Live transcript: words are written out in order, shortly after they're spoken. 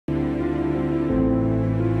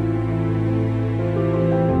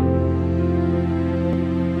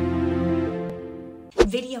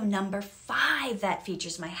Video number 5 that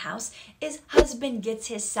features my house is Husband Gets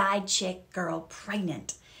His Side Chick Girl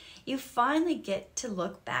Pregnant. You finally get to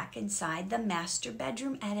look back inside the master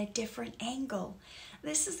bedroom at a different angle.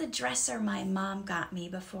 This is the dresser my mom got me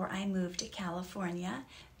before I moved to California.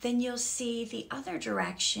 Then you'll see the other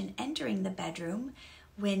direction entering the bedroom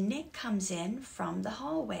when Nick comes in from the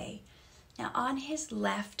hallway. Now on his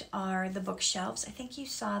left are the bookshelves. I think you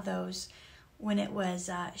saw those when it was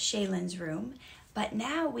Shaylin's room. But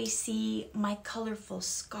now we see my colorful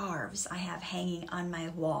scarves I have hanging on my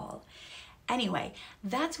wall. Anyway,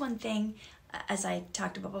 that's one thing, as I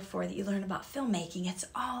talked about before, that you learn about filmmaking. It's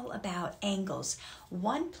all about angles.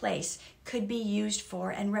 One place could be used for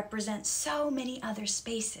and represent so many other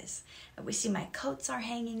spaces. We see my coats are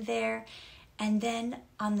hanging there. And then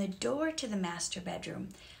on the door to the master bedroom,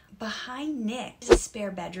 behind Nick is a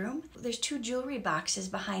spare bedroom. There's 2 jewelry boxes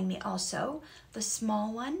behind me also. The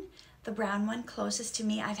small one, the brown one closest to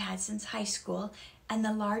me, I've had since high school. And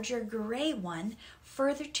the larger gray one,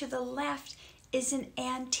 further to the left, is an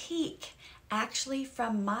antique, actually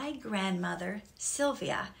from my grandmother,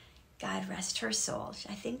 Sylvia. God rest her soul.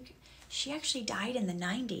 I think she actually died in the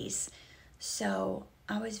 90s. So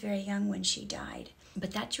I was very young when she died.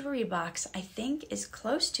 But that jewelry box, I think, is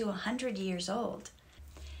close to 100 years old.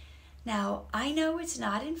 Now, I know it's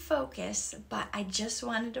not in focus, but I just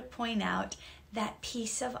wanted to point out that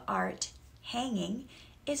piece of art hanging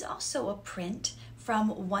is also a print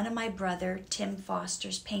from one of my brother Tim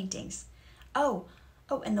Foster's paintings. Oh,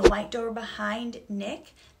 and the white door behind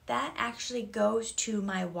Nick, that actually goes to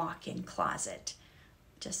my walk-in closet,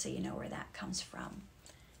 just so you know where that comes from.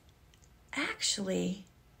 Actually,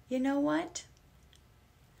 you know what?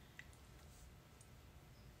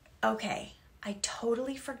 Okay, I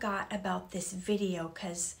totally forgot about this video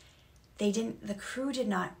because the crew did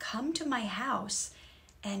not come to my house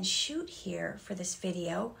and shoot here for this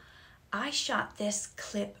video. I shot this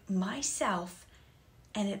clip myself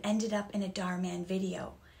and it ended up in a Dhar Mann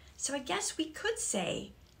video. So I guess we could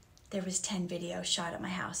say there was 10 videos shot at my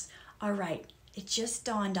house. All right, it just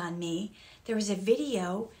dawned on me. There was a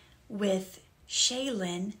video with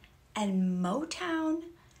Shaylin and Motown,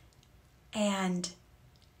 and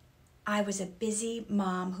I was a busy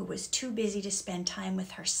mom who was too busy to spend time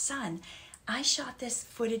with her son. I shot this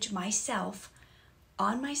footage myself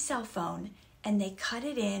on my cell phone, and they cut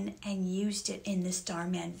it in and used it in this Dhar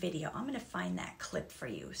Mann video. I'm going to find that clip for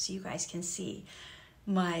you so you guys can see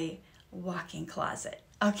my walk-in closet.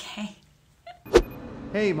 Okay.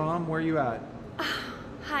 Hey, Mom, where you at?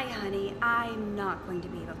 Hi, honey. I'm not going to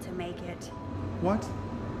be able to make it. What?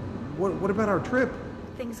 What about our trip?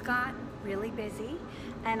 Things got really busy,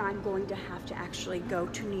 and I'm going to have to actually go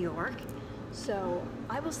to New York. So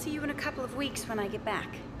I will see you in a couple of weeks when I get back.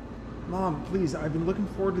 Mom, please, I've been looking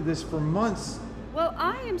forward to this for months. Well,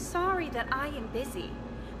 I am sorry that I am busy,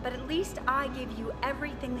 but at least I give you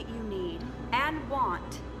everything that you need and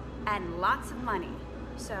want and lots of money.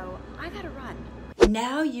 So I gotta run.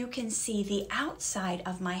 Now you can see the outside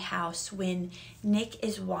of my house when Nick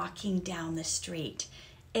is walking down the street.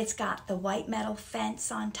 It's got the white metal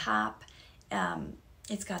fence on top.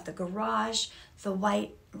 It's got the garage, the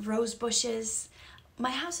white rose bushes. My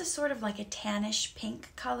house is sort of like a tannish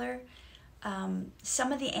pink color.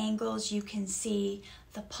 Some of the angles you can see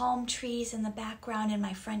the palm trees in the background in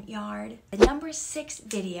my front yard. The number 6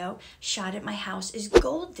 video shot at my house is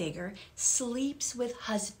Gold Digger Sleeps with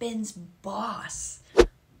Husband's Boss.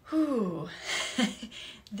 Whew.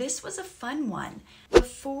 This was a fun one.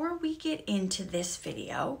 Before we get into this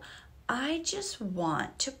video, I just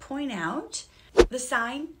want to point out the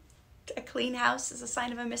sign, a clean house is a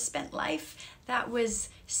sign of a misspent life, that was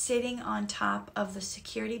sitting on top of the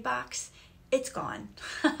security box. It's gone.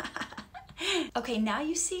 Okay, now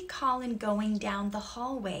you see Colin going down the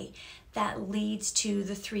hallway that leads to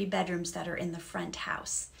the 3 bedrooms that are in the front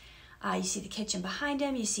house. You see the kitchen behind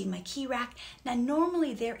him, you see my key rack. Now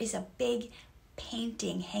normally there is a big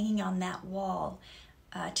painting hanging on that wall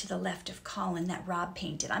to the left of Colin that Rob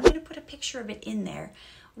painted. I'm going to put a picture of it in there.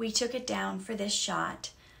 We took it down for this shot,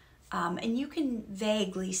 and you can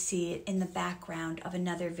vaguely see it in the background of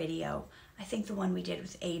another video. I think the one we did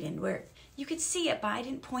with Aiden, where you could see it, but I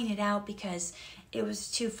didn't point it out because it was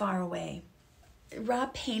too far away.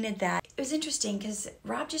 Rob painted that. It was interesting because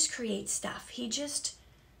Rob just creates stuff.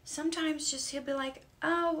 Sometimes he'll be like,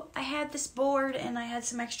 oh, I had this board and I had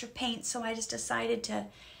some extra paint, so I just decided to,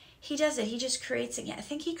 he does it. He just creates it. I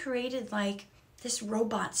think he created like this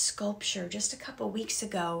robot sculpture just a couple weeks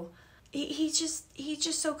ago. He's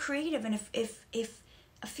just so creative, and if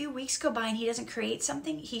a few weeks go by and he doesn't create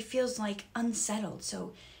something, he feels like unsettled.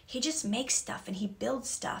 So he just makes stuff and he builds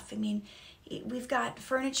stuff. I mean, we've got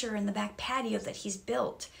furniture in the back patio that he's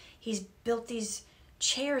built. He's built these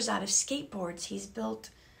chairs out of skateboards. He's built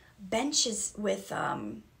benches with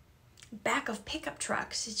back of pickup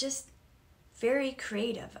trucks. It's just very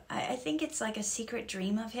creative. I think it's like a secret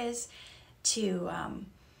dream of his to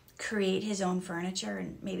create his own furniture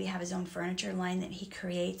and maybe have his own furniture line that he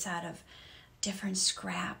creates out of different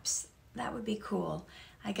scraps. That would be cool.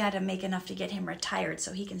 I got to make enough to get him retired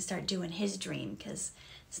so he can start doing his dream, because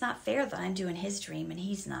it's not fair that I'm doing his dream and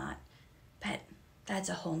he's not. But that's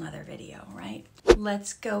a whole nother video, right?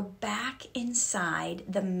 Let's go back inside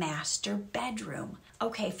the master bedroom.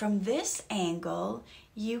 Okay, from this angle,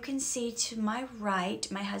 you can see to my right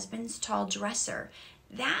my husband's tall dresser.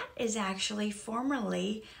 That is actually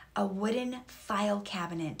formerly a wooden file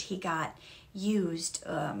cabinet he got used.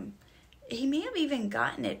 He may have even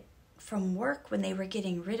gotten it from work when they were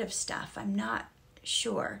getting rid of stuff. I'm not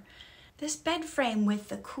sure. This bed frame with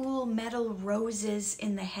the cool metal roses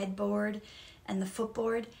in the headboard and the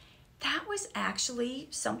footboard, that was actually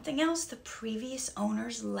something else the previous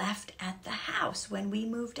owners left at the house when we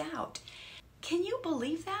moved out. Can you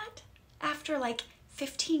believe that? After like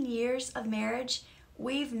 15 years of marriage,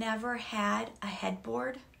 we've never had a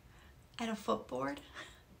headboard and a footboard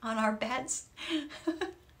on our beds.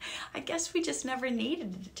 I guess we just never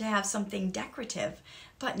needed to have something decorative,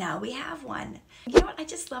 but now we have one. You know what? I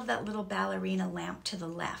just love that little ballerina lamp to the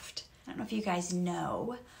left. I don't know if you guys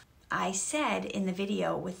know. I said in the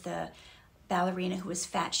video with the ballerina who was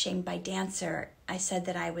fat shamed by dancer, I said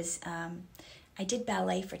that I did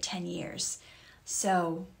ballet for 10 years.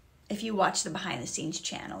 So if you watch the behind the scenes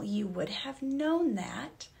channel, you would have known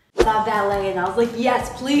that. I saw ballet and I was like, yes,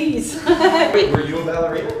 please. Wait, were you a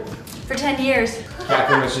ballerina? For 10 years.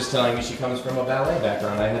 Catherine was just telling me she comes from a ballet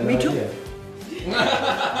background. I had no idea.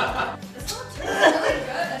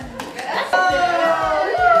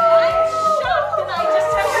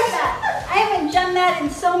 In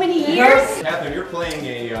so many years. Catherine, you're playing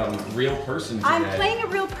a real person today. I'm playing a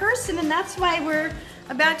real person, and that's why we're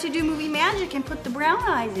about to do movie magic and put the brown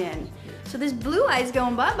eyes in. So this blue eye's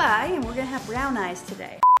going bye-bye, and we're gonna have brown eyes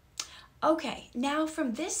today. Okay, now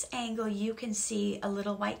from this angle, you can see a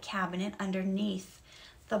little white cabinet underneath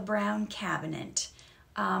the brown cabinet.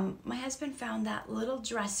 My husband found that little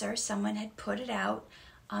dresser. Someone had put it out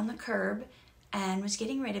on the curb and was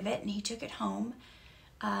getting rid of it, and he took it home.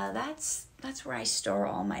 That's where I store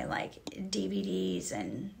all my like DVDs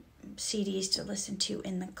and CDs to listen to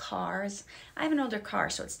in the cars. I have an older car,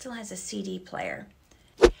 so it still has a CD player.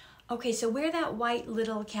 Okay, so where that white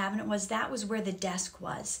little cabinet was, that was where the desk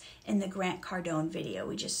was in the Grant Cardone video.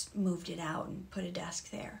 We just moved it out and put a desk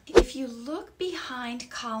there. If you look behind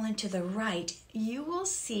Colin to the right, you will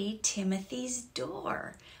see Timothy's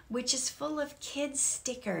door, which is full of kids'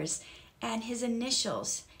 stickers and his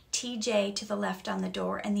initials. TJ to the left on the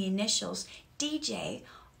door, and the initials DJ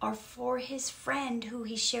are for his friend who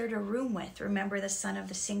he shared a room with. Remember the son of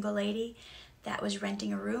the single lady that was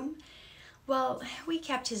renting a room? Well, we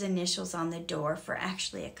kept his initials on the door for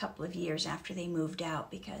actually a couple of years after they moved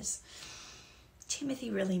out, because Timothy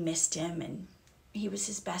really missed him and he was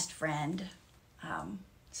his best friend.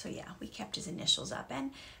 So yeah, we kept his initials up,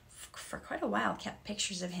 and for quite a while kept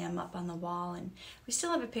pictures of him up on the wall, and we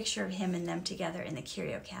still have a picture of him and them together in the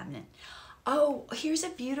curio cabinet. Oh, here's a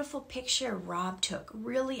beautiful picture Rob took.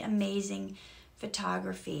 Really amazing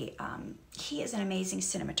photography. He is an amazing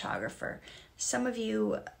cinematographer. Some of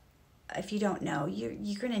you, if you don't know,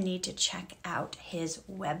 you're going to need to check out his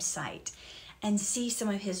website and see some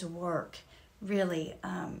of his work. Really,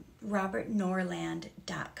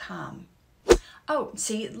 robertnorland.com. Oh,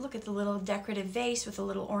 see, look at the little decorative vase with the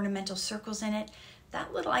little ornamental circles in it.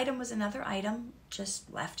 That little item was another item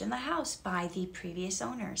just left in the house by the previous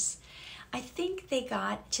owners. I think they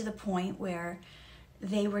got to the point where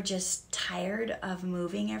they were just tired of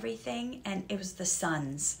moving everything, and it was the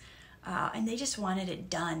sons. And they just wanted it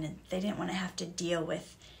done, and they didn't want to have to deal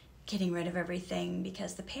with getting rid of everything,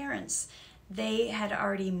 because the parents, they had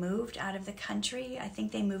already moved out of the country. I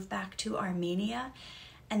think they moved back to Armenia.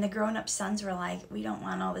 And the grown-up sons were like, we don't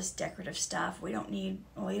want all this decorative stuff. We don't need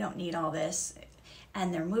all this.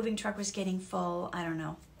 And their moving truck was getting full. I don't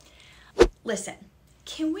know. Listen,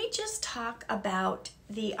 can we just talk about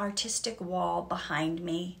the artistic wall behind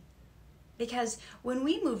me? Because when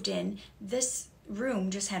we moved in, this room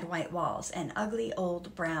just had white walls and ugly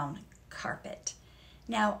old brown carpet.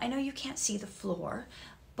 Now, I know you can't see the floor,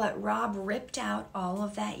 but Rob ripped out all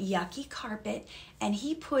of that yucky carpet and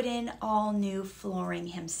he put in all new flooring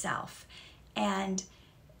himself. And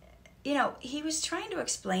you know, he was trying to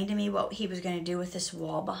explain to me what he was going to do with this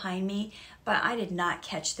wall behind me, but I did not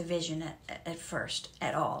catch the vision at first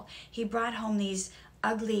at all. He brought home these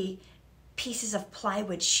ugly pieces of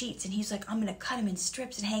plywood sheets, and he's like, I'm going to cut them in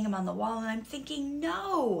strips and hang them on the wall. And I'm thinking,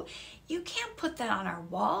 no, you can't put that on our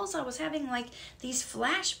walls. I was having like these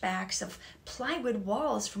flashbacks of plywood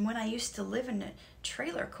walls from when I used to live in a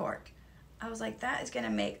trailer court. I was like, that is going to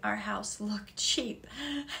make our house look cheap.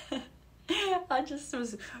 I just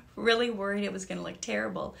was really worried it was going to look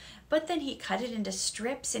terrible. But then he cut it into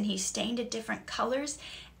strips and he stained it different colors.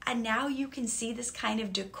 And now you can see this kind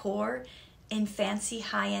of decor in fancy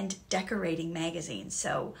high-end decorating magazines.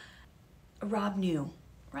 So Rob knew.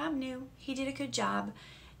 He did a good job.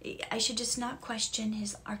 I should just not question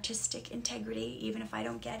his artistic integrity, even if I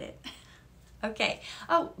don't get it. Okay.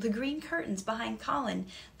 Oh, the green curtains behind Colin.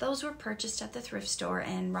 Those were purchased at the thrift store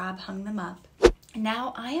and Rob hung them up.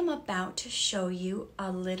 Now I am about to show you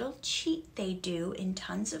a little cheat they do in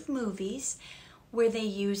tons of movies where they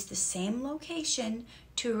use the same location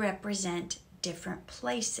to represent different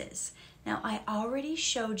places. Now, I already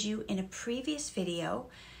showed you in a previous video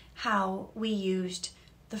how we used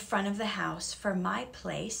the front of the house for my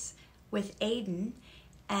place with Aiden,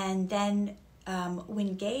 and then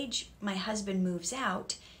when Gage, my husband, moves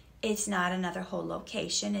out, it's not another whole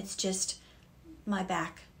location, it's just my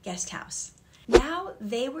back guest house. Now,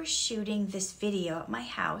 they were shooting this video at my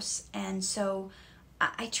house, and so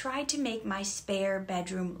I tried to make my spare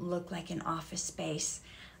bedroom look like an office space.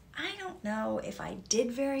 I don't know if I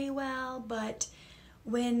did very well, but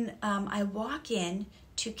when I walk in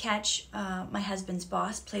to catch my husband's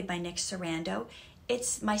boss, played by Nick Sarando,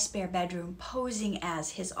 it's my spare bedroom posing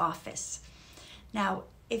as his office. Now,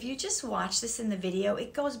 if you just watch this in the video,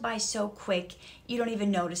 it goes by so quick, you don't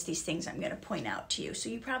even notice these things I'm going to point out to you, so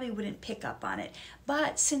you probably wouldn't pick up on it.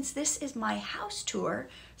 But since this is my house tour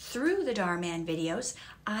through the Dhar Mann videos,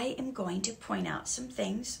 I am going to point out some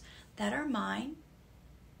things that are mine,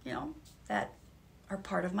 you know, that are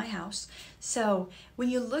part of my house. So when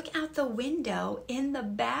you look out the window in the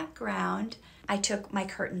background, I took my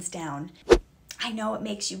curtains down. I know it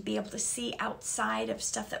makes you be able to see outside of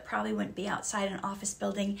stuff that probably wouldn't be outside an office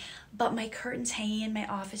building, but my curtains hanging in my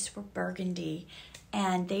office were burgundy,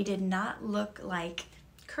 and they did not look like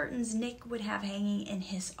curtains Nick would have hanging in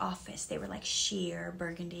his office. They were like sheer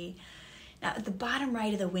burgundy. Now at the bottom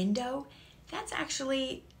right of the window, that's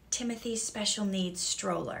actually Timothy's special needs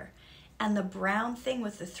stroller, and the brown thing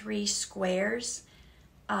with the 3 squares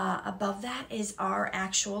above that is our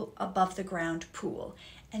actual above the ground pool,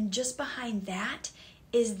 and just behind that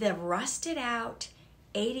is the rusted out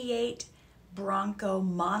 88 Bronco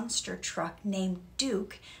monster truck named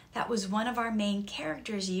Duke that was one of our main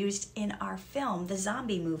characters used in our film, the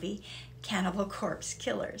zombie movie Cannibal Corpse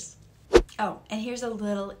Killers. Oh, and here's a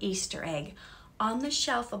little Easter egg. On the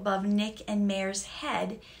shelf above Nick and Mare's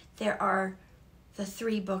head, there are the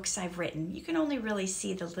 3 books I've written. You can only really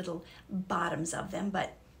see the little bottoms of them,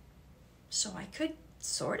 but so I could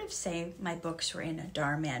sort of say my books were in a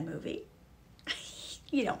Dhar Mann movie.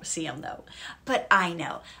 You don't see them though, but I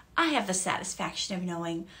know. I have the satisfaction of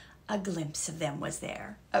knowing a glimpse of them was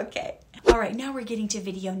there. Okay. All right, now we're getting to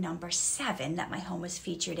video number 7 that my home was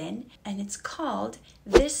featured in, and it's called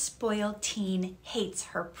This Spoiled Teen Hates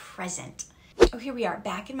Her Present. Oh, here we are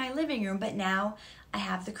back in my living room, but now I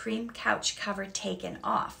have the cream couch cover taken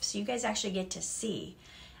off, so you guys actually get to see.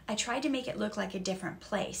 I tried to make it look like a different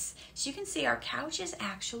place, so you can see our couch is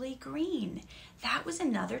actually green. That was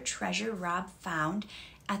another treasure Rob found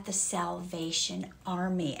at the Salvation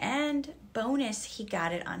Army, and bonus, he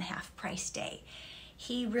got it on half price day.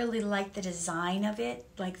 He really liked the design of it,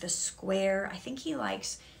 like the square. I think he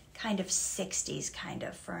likes kind of 60s kind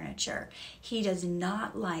of furniture. He does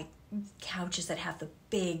not like couches that have the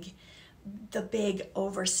big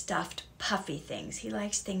overstuffed puffy things. He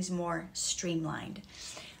likes things more streamlined.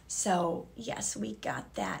 So yes, we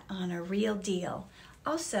got that on a real deal.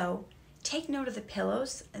 Also, take note of the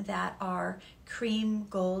pillows that are cream,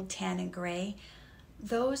 gold, tan, and gray.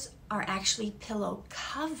 Those are actually pillow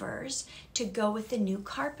covers to go with the new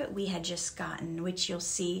carpet we had just gotten, which you'll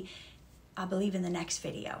see, I believe, in the next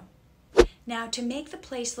video. Now, to make the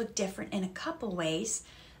place look different in a couple ways,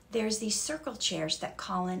 there's these circle chairs that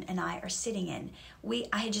Colin and I are sitting in.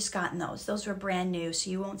 I had just gotten those. Those were brand new, so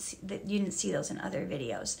you didn't see those in other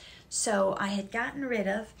videos. So I had gotten rid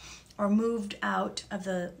of or moved out of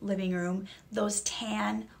the living room those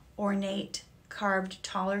tan, ornate, carved,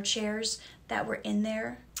 taller chairs that were in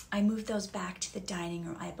there. I moved those back to the dining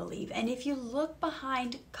room, I believe. And if you look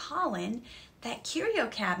behind Colin, that curio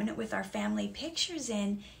cabinet with our family pictures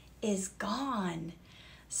in is gone.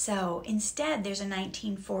 So instead, there's a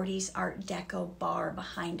 1940s Art Deco bar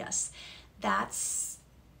behind us. That's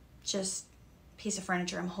just a piece of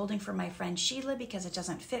furniture I'm holding for my friend Sheila because it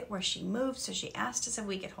doesn't fit where she moved, so she asked us if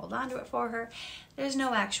we could hold on to it for her. There's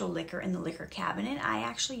no actual liquor in the liquor cabinet. I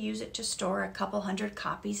actually use it to store a couple hundred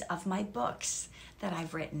copies of my books that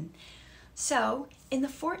I've written. So in the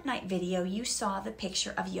Fortnite video, you saw the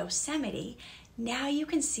picture of Yosemite. Now you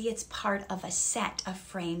can see it's part of a set of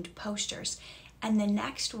framed posters. And the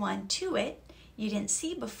next one to it, you didn't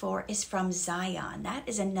see before, is from Zion. That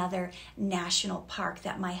is another national park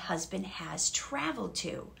that my husband has traveled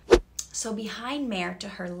to. So behind Mare to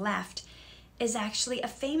her left is actually a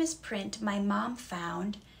famous print my mom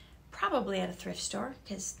found, probably at a thrift store,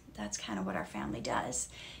 because that's kind of what our family does.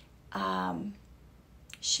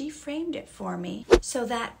 She framed it for me. So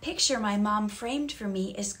that picture my mom framed for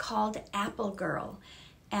me is called Apple Girl.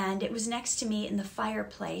 And it was next to me in the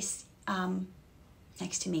fireplace,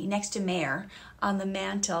 next to Mare on the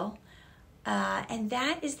mantle. And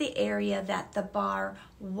that is the area that the bar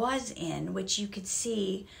was in, which you could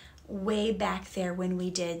see way back there when we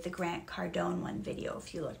did the Grant Cardone one video.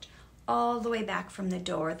 If you looked all the way back from the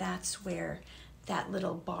door, that's where that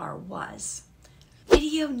little bar was.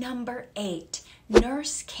 Video number 8,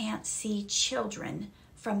 Nurse Can't See Children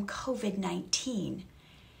from COVID-19.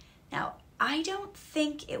 Now, I don't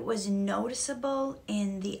think it was noticeable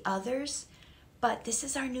in the others, but this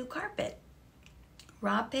is our new carpet.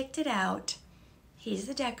 Rob picked it out. He's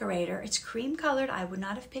the decorator. It's cream colored. I would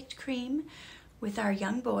not have picked cream with our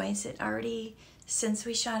young boys. It already, since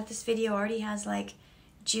we shot this video, already has like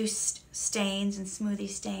juice stains and smoothie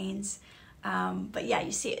stains. But yeah,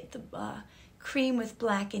 you see it, the cream with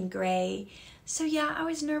black and gray. So yeah, I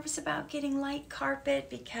was nervous about getting light carpet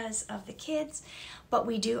because of the kids, but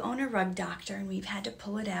we do own a rug doctor and we've had to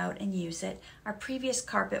pull it out and use it. Our previous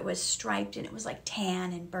carpet was striped and it was like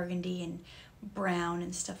tan and burgundy and brown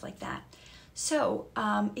and stuff like that. So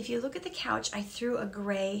if you look at the couch, I threw a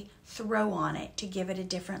gray throw on it to give it a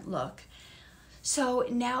different look. So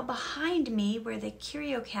now behind me, where the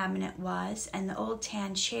curio cabinet was and the old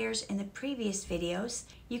tan chairs in the previous videos,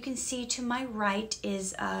 you can see to my right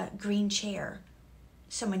is a green chair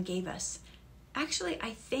someone gave us. Actually, I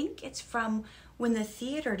think it's from when the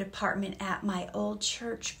theater department at my old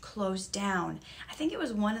church closed down. I think it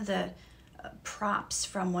was one of the props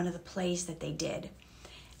from one of the plays that they did.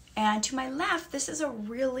 And to my left, this is a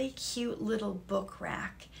really cute little book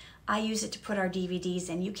rack. I use it to put our DVDs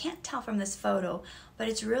in. You can't tell from this photo, but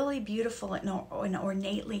it's really beautiful and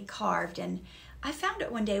ornately carved. And I found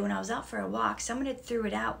it one day when I was out for a walk. Someone had threw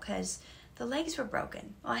it out because the legs were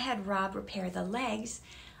broken. Well, I had Rob repair the legs,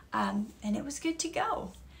 and it was good to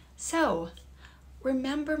go. So,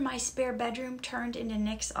 remember my spare bedroom turned into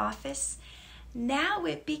Nick's office? Now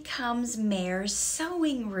it becomes Mare's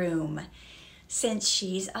sewing room, since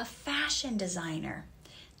she's a fashion designer.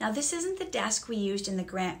 Now, this isn't the desk we used in the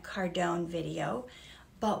Grant Cardone video,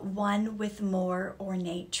 but one with more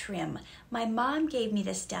ornate trim. My mom gave me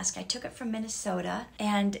this desk. I took it from Minnesota,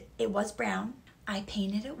 and it was brown. I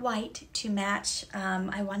painted it white to match.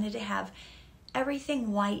 I wanted to have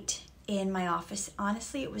everything white in my office.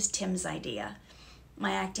 Honestly, it was Tim's idea.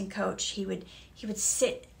 My acting coach, he would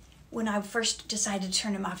sit, when I first decided to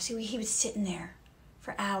turn him off, so he would sit in there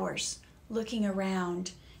for hours, looking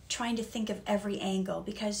around, trying to think of every angle,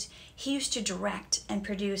 because he used to direct and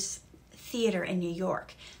produce theater in New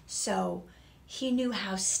York. So he knew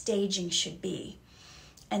how staging should be.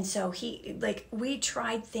 And so we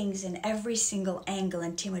tried things in every single angle,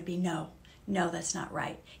 and Tim would be, no, that's not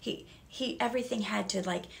right. Everything had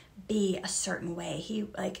to be a certain way.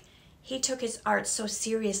 He took his art so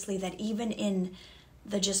seriously that even in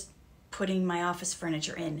the just putting my office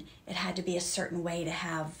furniture in, it had to be a certain way to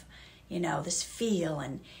have, this feel.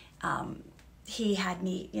 And he had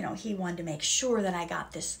me, he wanted to make sure that I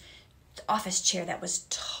got this office chair that was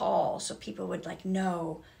tall, so people would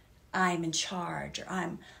know I'm in charge, or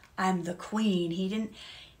I'm the queen.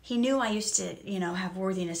 He knew I used to, have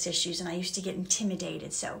worthiness issues, and I used to get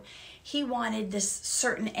intimidated. So he wanted this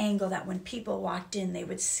certain angle that when people walked in, they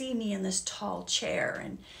would see me in this tall chair,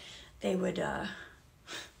 and they would,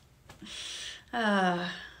 gotta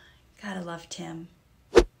love Tim.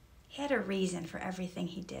 He had a reason for everything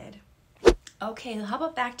he did. Okay, how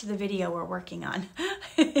about back to the video we're working on?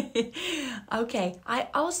 Okay, I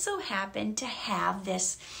also happen to have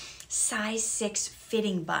this size 6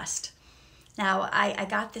 fitting bust. Now, I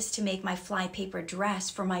got this to make my flypaper dress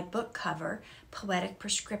for my book cover, Poetic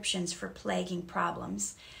Prescriptions for Plaguing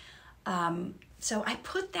Problems. So I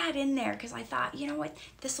put that in there because I thought, you know what,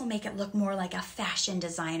 this will make it look more like a fashion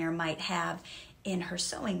designer might have in her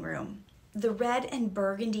sewing room. the red and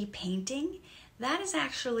burgundy painting, that is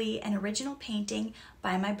actually an original painting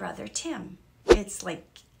by my brother Tim. It's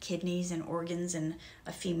like kidneys and organs and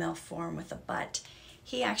a female form with a butt.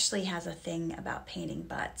 He actually has a thing about painting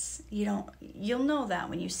butts. You'll know that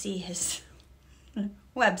when you see his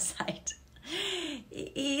website.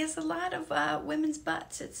 He has a lot of women's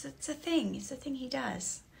butts. It's a thing. It's a thing he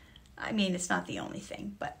does. I mean, it's not the only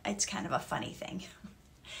thing, but it's kind of a funny thing.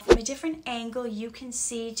 From a different angle, you can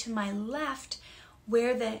see to my left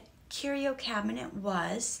where the curio cabinet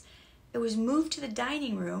was. It was moved to the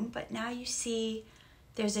dining room, but now you see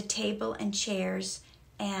there's a table and chairs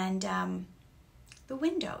and the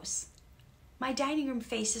windows. My dining room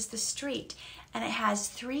faces the street, and it has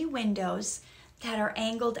 3 windows that are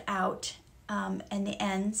angled out, and the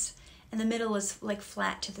ends, and the middle is like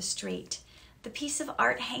flat to the street. The piece of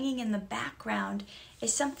art hanging in the background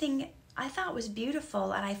is something I thought was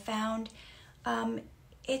beautiful, and I found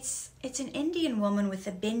it's an Indian woman with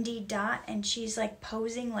a bindi dot, and she's like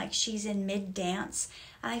posing like she's in mid-dance,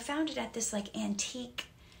 and I found it at this antique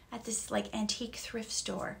thrift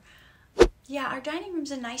store. Yeah, our dining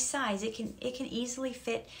room's a nice size. It can easily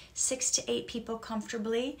fit 6 to 8 people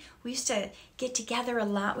comfortably. We used to get together a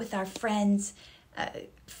lot with our friends.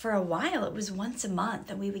 For a while, it was once a month,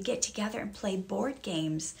 and we would get together and play board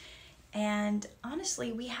games. And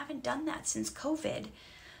honestly, we haven't done that since COVID.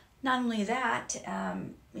 Not only that,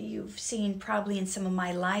 you've seen probably in some of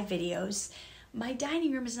my live videos, my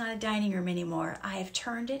dining room is not a dining room anymore. I have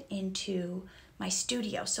turned it into my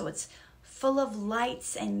studio, so it's full of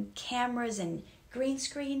lights and cameras and green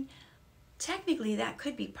screen. Technically, that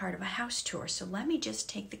could be part of a house tour, so let me just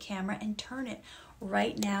take the camera and turn it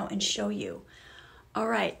right now and show you. All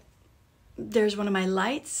right, there's one of my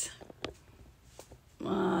lights.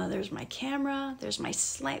 There's my camera. There's my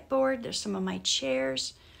slide board. There's some of my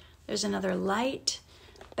chairs. There's another light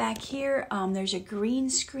back here. There's a green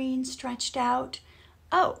screen stretched out.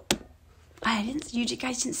 Oh, you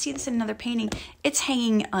guys didn't see this in another painting. It's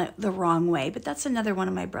hanging the wrong way, but that's another one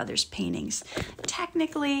of my brother's paintings.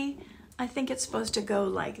 Technically, I think it's supposed to go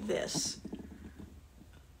like this.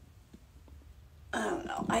 I don't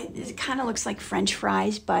know. It kind of looks like French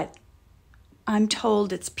fries, but I'm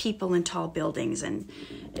told it's people in tall buildings, and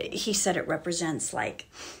he said it represents, like,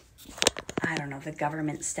 I don't know, the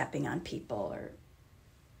government stepping on people, or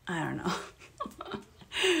I don't know.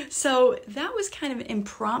 So that was kind of an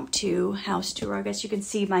impromptu house tour. I guess you can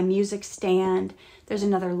see my music stand. There's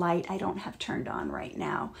another light I don't have turned on right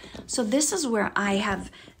now. So this is where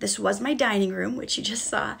this was my dining room, which you just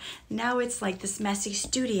saw. Now it's like this messy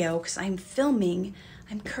studio because I'm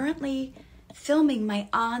currently filming my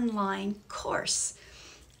online course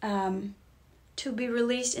to be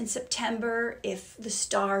released in September if the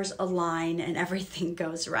stars align and everything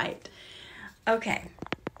goes right. Okay.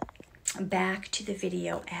 Back to the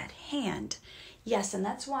video at hand. Yes, and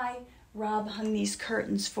that's why Rob hung these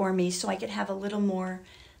curtains for me, so I could have a little more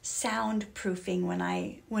soundproofing when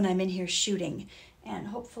I'm in here shooting, and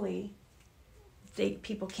hopefully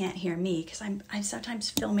people can't hear me, because I'm sometimes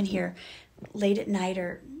filming here late at night,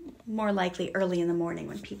 or more likely early in the morning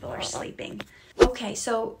when people are sleeping. Okay,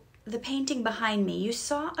 so the painting behind me, you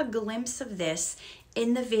saw a glimpse of this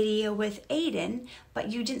in the video with Aiden, but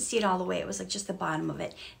you didn't see it all the way. It was like just the bottom of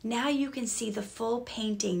it. Now you can see the full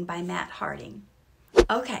painting by Matt Harding.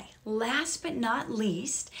 Okay, last but not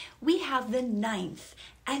least, we have the 9th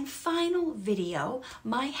and final video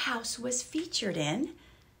my house was featured in.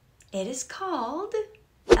 It is called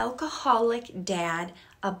Alcoholic Dad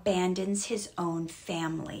Abandons His Own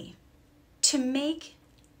Family. To make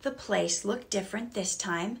the place look different this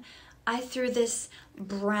time, I threw this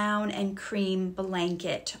brown and cream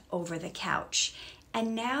blanket over the couch.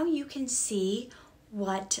 And now you can see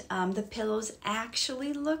what the pillows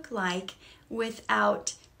actually look like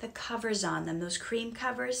without the covers on them. Those cream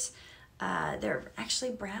covers, they're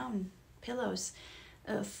actually brown pillows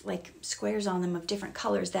of like squares on them of different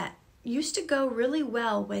colors that used to go really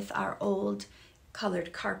well with our old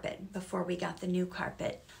colored carpet before we got the new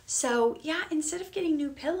carpet. So yeah, instead of getting new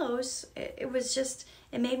pillows,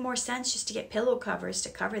 it made more sense just to get pillow covers to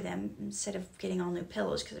cover them instead of getting all new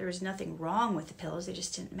pillows, because there was nothing wrong with the pillows, they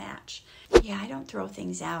just didn't match. Yeah, I don't throw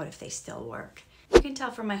things out if they still work. You can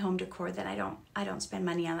tell from my home decor that I don't spend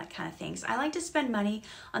money on that kind of things. I like to spend money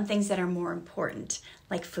on things that are more important,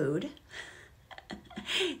 like food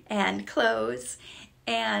and clothes.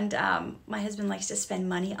 And my husband likes to spend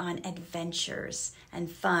money on adventures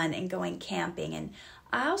and fun and going camping. And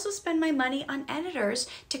I also spend my money on editors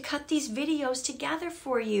to cut these videos together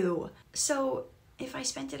for you. So if I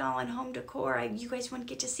spent it all on home decor, you guys wouldn't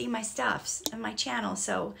get to see my stuff and my channel.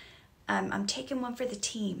 So I'm taking one for the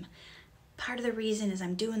team. part of the reason is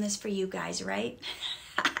I'm doing this for you guys, right?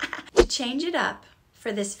 To change it up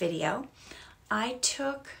for this video, I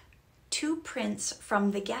took 2 prints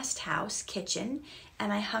from the guest house kitchen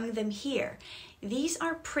and I hung them here. These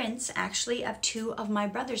are prints actually of 2 of my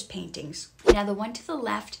brother's paintings. Now the one to the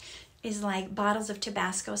left is like bottles of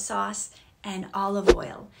Tabasco sauce and olive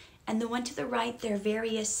oil. And the one to the right, they're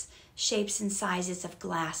various shapes and sizes of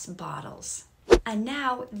glass bottles. And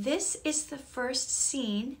now this is the first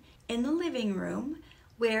scene in the living room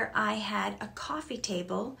where I had a coffee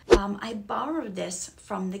table. I borrowed this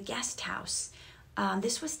from the guest house.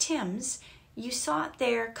 This was Tim's. You saw it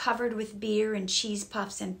there covered with beer and cheese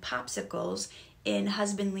puffs and popsicles in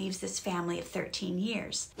Husband Leaves This Family of 13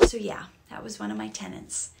 Years. So yeah, that was one of my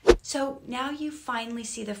tenants. So now you finally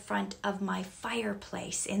see the front of my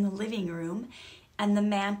fireplace in the living room and the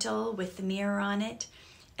mantle with the mirror on it.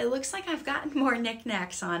 It looks like I've gotten more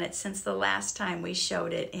knickknacks on it since the last time we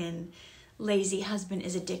showed it in Lazy Husband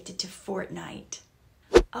is Addicted to Fortnite.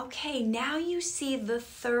 Okay, now you see the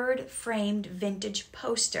 3rd framed vintage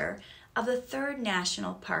poster of the 3rd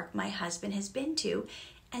national park my husband has been to,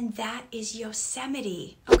 and that is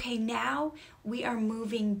Yosemite. Okay, now we are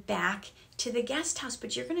moving back to the guest house,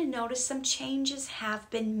 but you're going to notice some changes have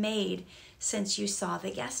been made since you saw the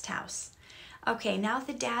guest house. Okay, now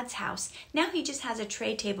the dad's house. Now he just has a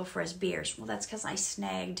tray table for his beers. Well, that's because I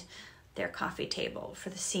snagged their coffee table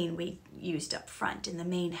for the scene we used up front in the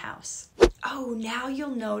main house. Oh, now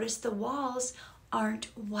you'll notice the walls aren't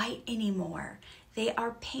white anymore. They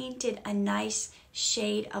are painted a nice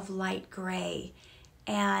shade of light gray,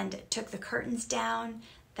 and took the curtains down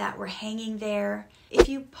that were hanging there. If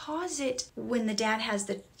you pause it when the dad has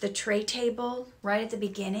the tray table right at the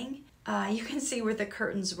beginning, you can see where the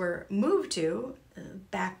curtains were moved to,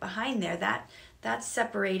 back behind there. That's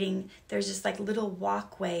separating. There's this like little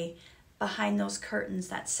walkway behind those curtains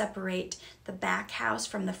that separate the back house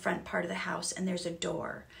from the front part of the house, and there's a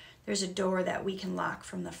door. There's a door that we can lock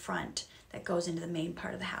from the front that goes into the main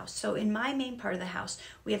part of the house. So in my main part of the house,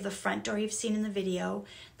 we have the front door you've seen in the video.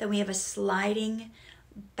 Then we have a sliding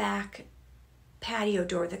back patio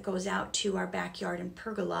door that goes out to our backyard and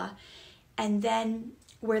pergola. And then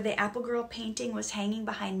where the Apple Girl painting was hanging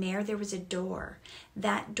behind Mare, there was a door.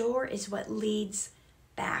 That door is what leads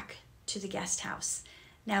back to the guest house.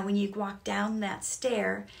 Now, when you walk down that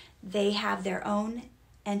stair, they have their own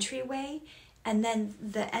entryway. And then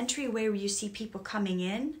the entryway where you see people coming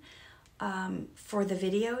in, for the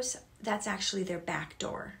videos, that's actually their back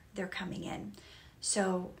door. They're coming in.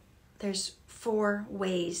 So there's 4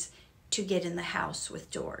 ways to get in the house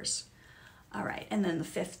with doors. All right, and then the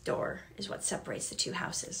 5th door is what separates the 2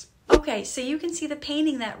 houses. Okay, so you can see the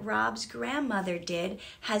painting that Rob's grandmother did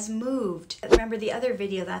has moved. Remember the other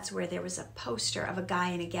video, that's where there was a poster of a guy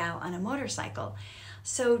and a gal on a motorcycle.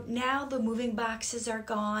 So now the moving boxes are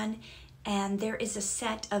gone, and there is a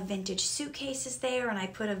set of vintage suitcases there, and I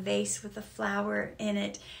put a vase with a flower in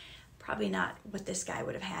it. Probably not what this guy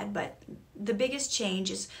would have had, but the biggest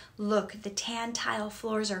change is, look, the tan tile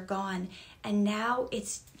floors are gone, and now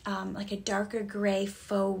it's like a darker gray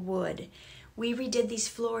faux wood. We redid these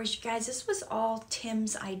floors, you guys. This was all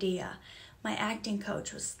Tim's idea. My acting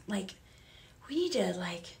coach was like, we need to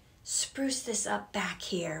like spruce this up back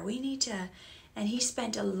here. We need to, and he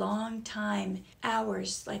spent a long time,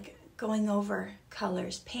 hours, like going over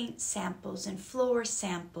colors, paint samples and floor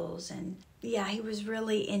samples, and yeah, he was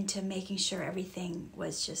really into making sure everything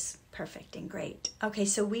was just perfect and great. Okay,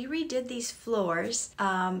 so we redid these floors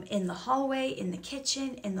in the hallway, in the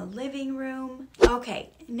kitchen, in the living room. Okay,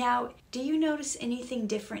 now do you notice anything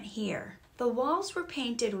different here? The walls were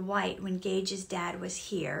painted white when Gage's dad was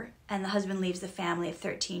here, and the husband leaves the family of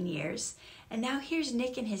 13 years. And now here's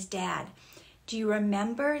Nick and his dad. Do you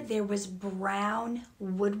remember there was brown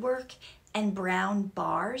woodwork and brown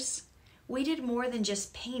bars? We did more than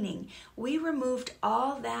just painting. We removed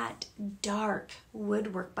all that dark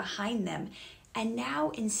woodwork behind them. And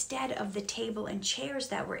now instead of the table and chairs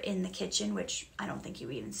that were in the kitchen, which I don't think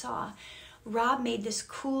you even saw, Rob made this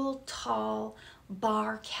cool, tall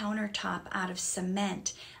bar countertop out of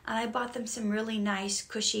cement. And I bought them some really nice,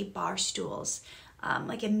 cushy bar stools,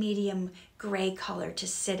 like a medium gray color to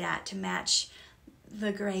sit at to match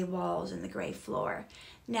the gray walls and the gray floor.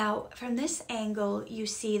 Now, from this angle, you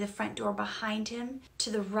see the front door behind him. To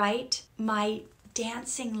the right, my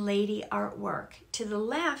dancing lady artwork. To the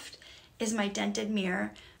left is my dented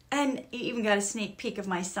mirror. And you even got a sneak peek of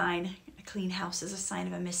my sign. A clean house is a sign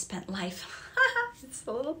of a misspent life. It's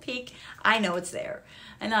a little peek. I know it's there,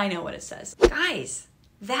 and I know what it says. Guys,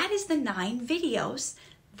 that is the 9 videos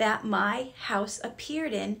that my house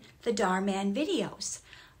appeared in, the Dhar Mann videos.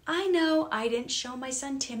 I know I didn't show my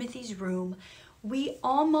son Timothy's room. We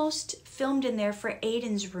almost filmed in there for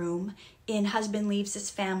Aiden's room in Husband Leaves His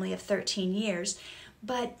Family of 13 Years,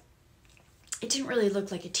 but it didn't really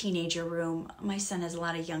look like a teenager room. My son has a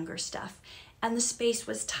lot of younger stuff, and the space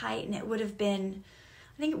was tight, and it would have been,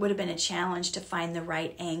 I think it would have been a challenge to find the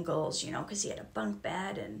right angles, you know, because he had a bunk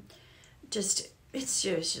bed, and it's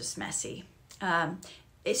just messy.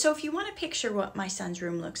 So if you want to picture what my son's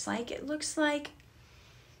room looks like, it looks like,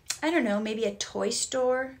 I don't know, maybe a toy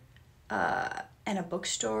store and a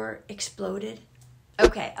bookstore exploded.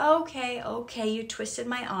 Okay, you twisted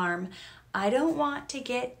my arm. I don't want to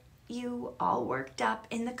get you all worked up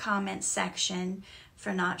in the comments section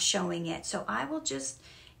for not showing it. So I will just,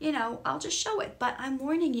 I'll just show it. But I'm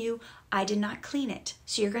warning you, I did not clean it.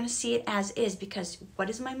 So you're going to see it as is, because what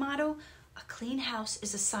is my motto? A clean house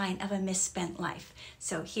is a sign of a misspent life.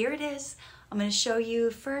 So here it is. I'm going to show you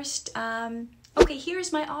first. Okay,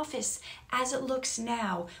 here's my office as it looks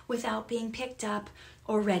now without being picked up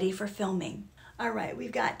or ready for filming. All right,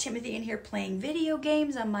 we've got Timothy in here playing video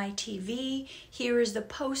games on my TV. Here is the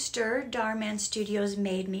poster Dhar Mann Studios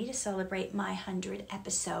made me to celebrate my 100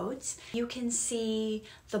 episodes. You can see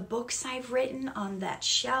the books I've written on that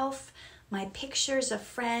shelf, my pictures of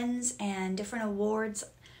friends and different awards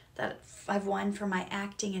that I've won for my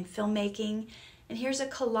acting and filmmaking. And here's a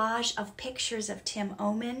collage of pictures of Tim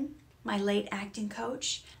Omen, my late acting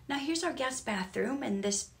coach. Now here's our guest bathroom, and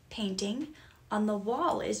this painting on the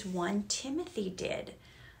wall is one Timothy did.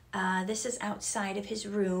 This is outside of his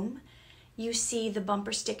room. You see the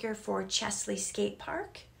bumper sticker for Chesley Skate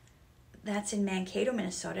Park. That's in Mankato,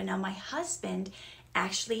 Minnesota. Now my husband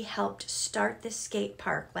actually helped start this skate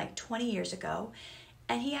park like 20 years ago,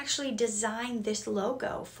 and he actually designed this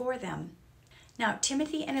logo for them. Now,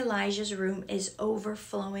 Timothy and Elijah's room is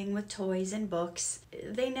overflowing with toys and books.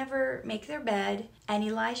 They never make their bed, and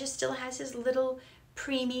Elijah still has his little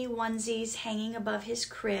preemie onesies hanging above his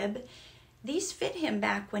crib. These fit him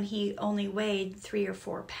back when he only weighed 3 or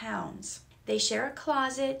 4 pounds. They share a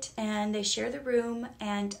closet, and they share the room,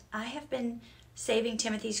 and I have been saving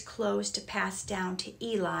Timothy's clothes to pass down to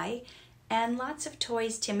Eli, and lots of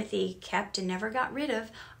toys Timothy kept and never got rid of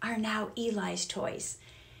are now Eli's toys.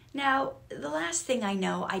 Now, the last thing I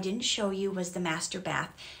know I didn't show you was the master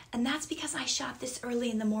bath, and that's because I shot this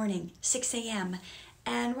early in the morning, 6 a.m.,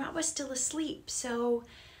 and Rob was still asleep, so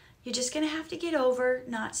you're just going to have to get over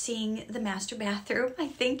not seeing the master bathroom. I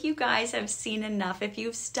think you guys have seen enough if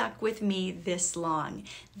you've stuck with me this long.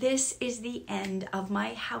 This is the end of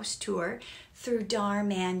my house tour through Dhar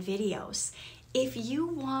Mann videos. If you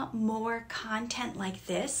want more content like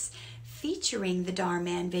this, featuring the Dhar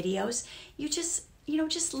Mann videos, you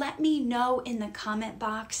just let me know in the comment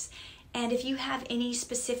box. And if you have any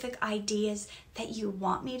specific ideas that you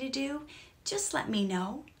want me to do, just let me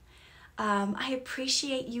know. I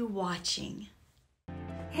appreciate you watching.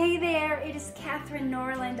 Hey there, it is Katherine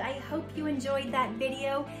Norland. I hope you enjoyed that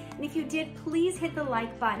video. And if you did, please hit the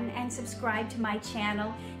like button and subscribe to my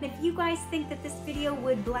channel. And if you guys think that this video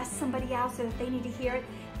would bless somebody else or that they need to hear it,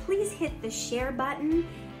 please hit the share button.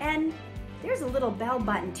 And there's a little bell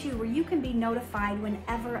button too where you can be notified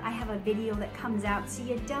whenever I have a video that comes out so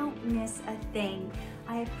you don't miss a thing.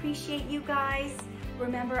 I appreciate you guys.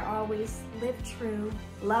 Remember, always live true,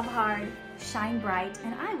 love hard, shine bright,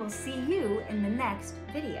 and I will see you in the next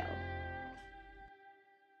video.